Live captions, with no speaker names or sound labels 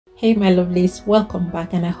Hey my lovelies, welcome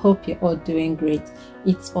back and I hope you're all doing great.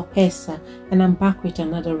 It's Popessa and I'm back with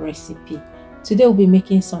another recipe. Today we'll be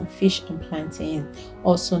making some fish and plantain,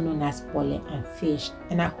 also known as bole and fish,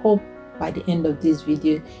 and I hope by the end of this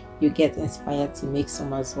video you get inspired to make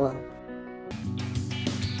some as well.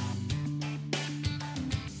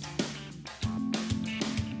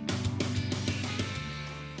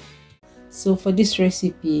 So for this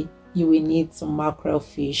recipe you will need some mackerel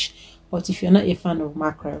fish, but if you're not a fan of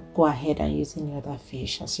mackerel, go ahead and use any other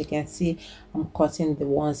fish. As you can see, I'm cutting the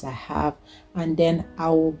ones I have and then I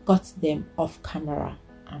will gut them off camera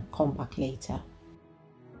and come back later.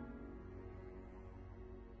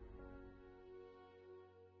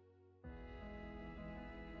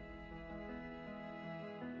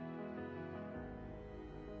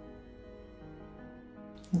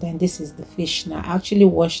 And then this is the fish. Now I actually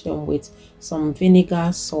washed them with some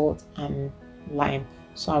vinegar, salt and lime.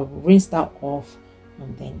 So I'll rinse that off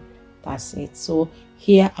and then that's it. So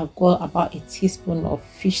here I've got about a teaspoon of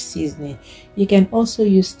fish seasoning. You can also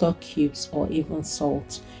use stock cubes or even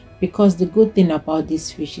salt, because the good thing about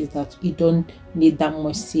this fish is that you don't need that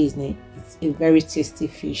much seasoning. It's a very tasty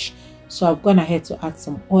fish. So I've gone ahead to add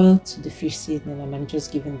some oil to the fish seasoning and I'm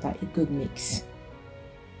just giving that a good mix.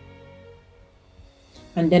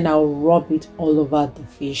 And then I'll rub it all over the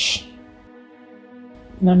fish.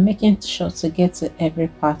 And I'm making sure to get to every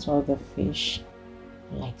part of the fish,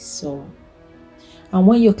 like so. And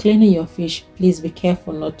when you're cleaning your fish, please be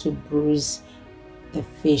careful not to bruise the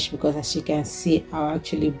fish, because as you can see, I'll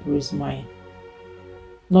actually bruise mine.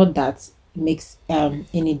 Not that it makes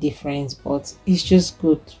any difference, but it's just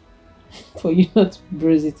good for you not to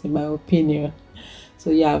bruise it, in my opinion.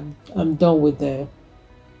 So yeah, I'm done with the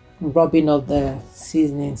rubbing of the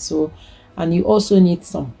seasoning. So, and you also need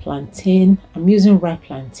some plantain. I'm using ripe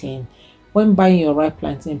plantain. When buying your ripe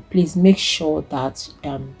plantain, please make sure that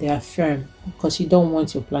they are firm, because you don't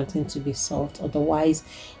want your plantain to be soft. Otherwise,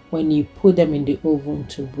 when you put them in the oven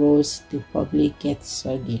to roast, they probably get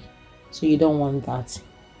soggy. So you don't want that.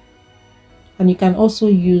 And you can also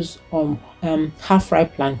use half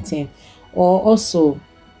ripe plantain, or also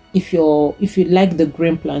if you like the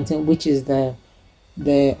green plantain, which is the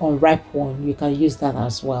unripe one, you can use that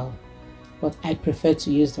as well, but I prefer to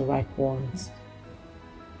use the ripe ones.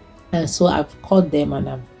 And so I've cut them and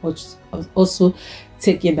I've also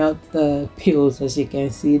taken out the peels. As you can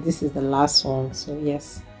see, this is the last one, so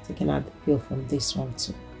yes, taking out the peel from this one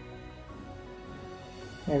too.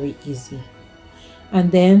 Very easy.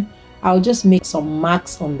 And then I'll just make some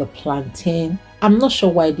marks on the plantain. I'm not sure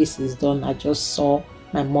why this is done. I just saw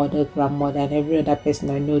my mother, grandmother and every other person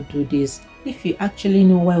I know do this. If you actually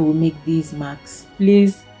know why we make these marks,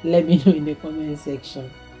 please let me know in the comment section.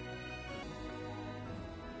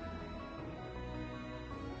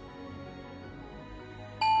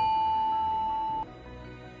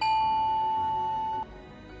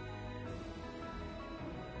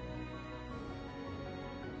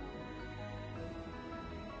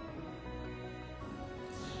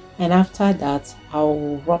 And after that,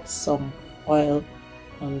 I'll rub some oil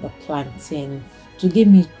on the plantain to give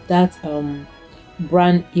me that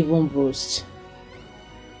brown even roast.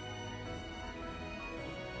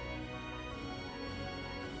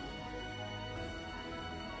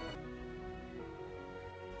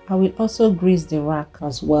 I will also grease the rack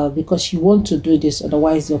as well, because you want to do this,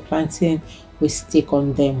 otherwise your plantain will stick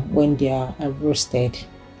on them when they are roasted.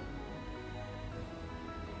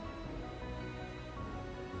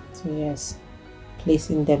 So yes,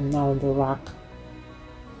 placing them now on the rack.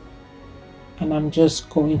 And I'm just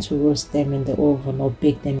going to roast them in the oven or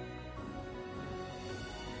bake them.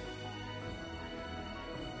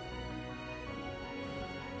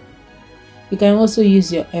 You can also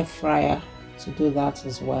use your air fryer to do that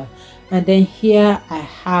as well. And then here I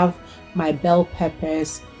have my bell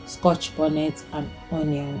peppers, Scotch bonnets and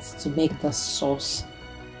onions to make the sauce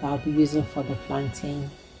that I'll be using for the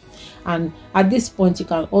plantain. And at this point you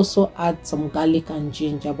can also add some garlic and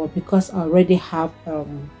ginger, but because I already have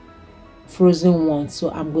frozen ones, so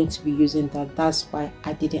I'm going to be using that. That's why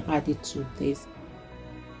I didn't add it to this.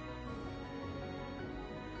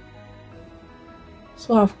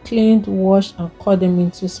 So I've cleaned, washed and cut them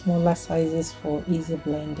into smaller sizes for easy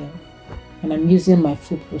blending. And I'm using my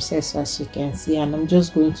food processor, as you can see, and I'm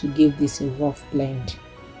just going to give this a rough blend.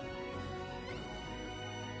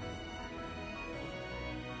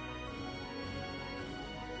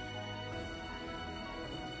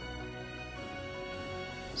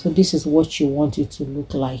 So this is what you want it to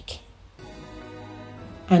look like.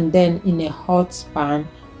 And then in a hot pan,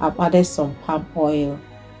 I've added some palm oil.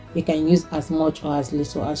 You can use as much or as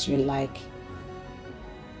little as you like.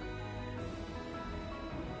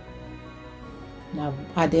 Now I'm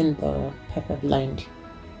adding the pepper blend.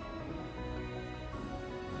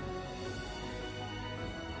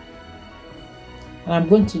 And I'm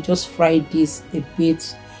going to just fry this a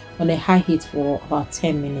bit on a high heat for about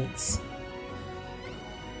 10 minutes.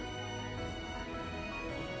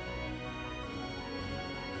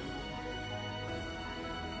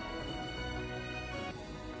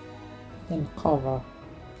 Then cover.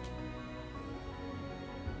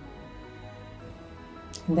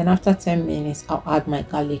 And then after 10 minutes, I'll add my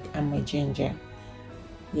garlic and my ginger.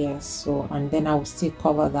 Yes, so and then I will still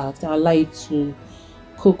cover that. I'll allow it to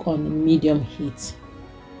cook on medium heat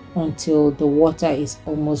until the water is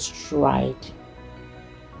almost dried.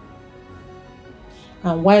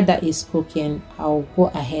 And while that is cooking, I'll go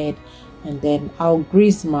ahead and then I'll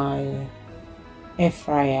grease my air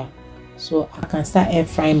fryer so I can start air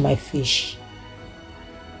frying my fish.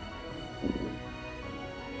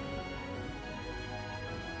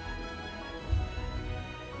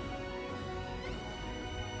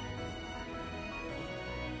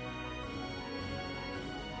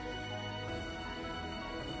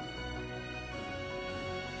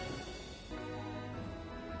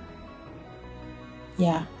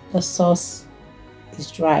 Yeah, the sauce is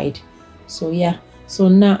dried. So yeah, so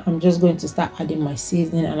now I'm just going to start adding my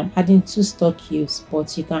seasoning, and I'm adding 2 stock cubes,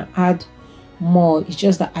 but you can add more. It's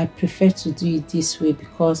just that I prefer to do it this way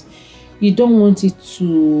because you don't want it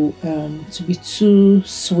to be too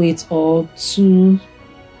sweet or too,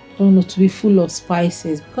 I don't know, to be full of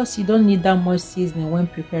spices, because you don't need that much seasoning when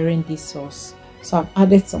preparing this sauce. So I've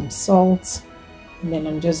added some salt, and then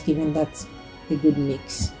I'm just giving that a good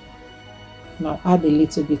mix. Now add a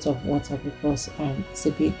little bit of water because it's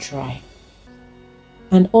a bit dry.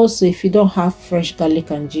 And also, if you don't have fresh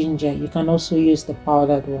garlic and ginger, you can also use the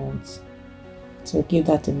powdered ones. So give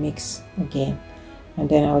that a mix again, and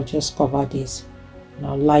then I'll just cover this and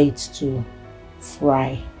I'll allow it to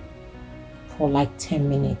fry for like 10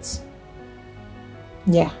 minutes.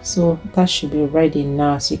 Yeah, so that should be ready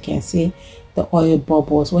now. So you can see the oil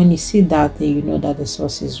bubbles. When you see that, then you know that the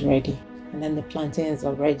sauce is ready. And then the plantains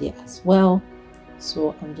are ready as well.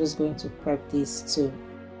 So I'm just going to prep this too.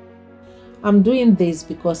 I'm doing this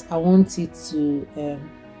because I want it to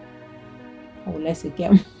let's say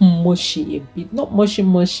get mushy a bit, not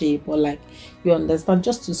mushy, but like, you understand,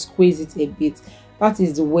 just to squeeze it a bit. That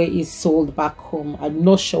is the way it's sold back home. I'm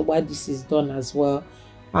not sure why this is done as well.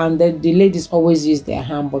 And then the ladies always use their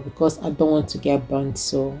hand, but because I don't want to get burnt,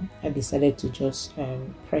 so I decided to just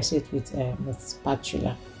press it with a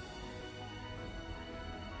spatula.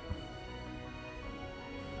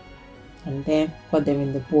 And then put them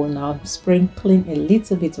in the bowl. Now I'm sprinkling a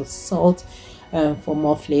little bit of salt for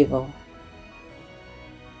more flavor.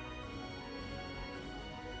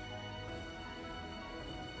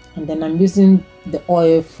 And then I'm using the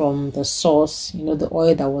oil from the sauce, you know, the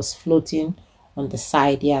oil that was floating on the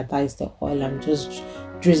side. Yeah, that is the oil. I'm just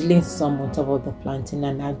drizzling some on top of the plantain,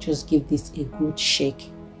 and I just give this a good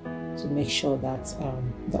shake to make sure that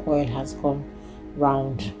the oil has gone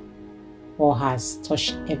round or has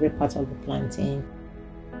touched every part of the plantain.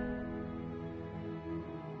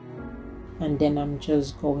 And then I'm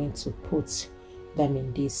just going to put them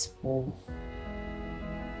in this bowl.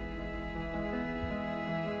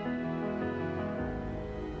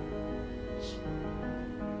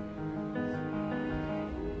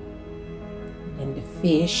 And the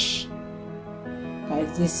fish,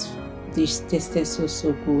 guys, this dish tasted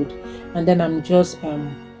so good. And then I'm just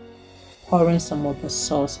pouring some of the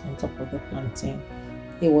sauce on top of the plantain.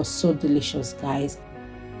 It was so delicious, guys.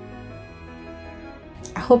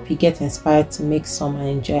 I hope you get inspired to make some and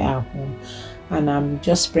enjoy at home. And I'm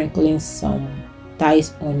just sprinkling some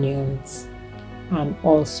diced onions and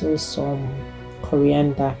also some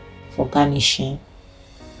coriander for garnishing.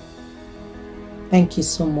 Thank you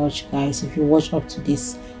so much, guys, if you watch up to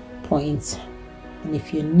this point. And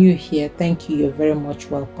if you're new here, thank you, you're very much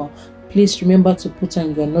welcome. Please remember to put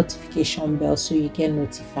on your notification bell so you get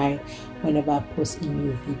notified whenever I post a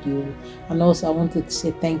new video. And also, I wanted to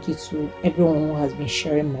say thank you to everyone who has been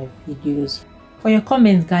sharing my videos. For your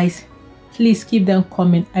comments, guys, please keep them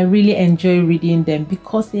coming. I really enjoy reading them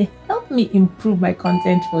because they help me improve my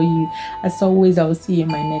content for you. As always, I will see you in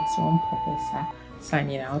my next one. Professor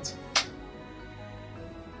signing out.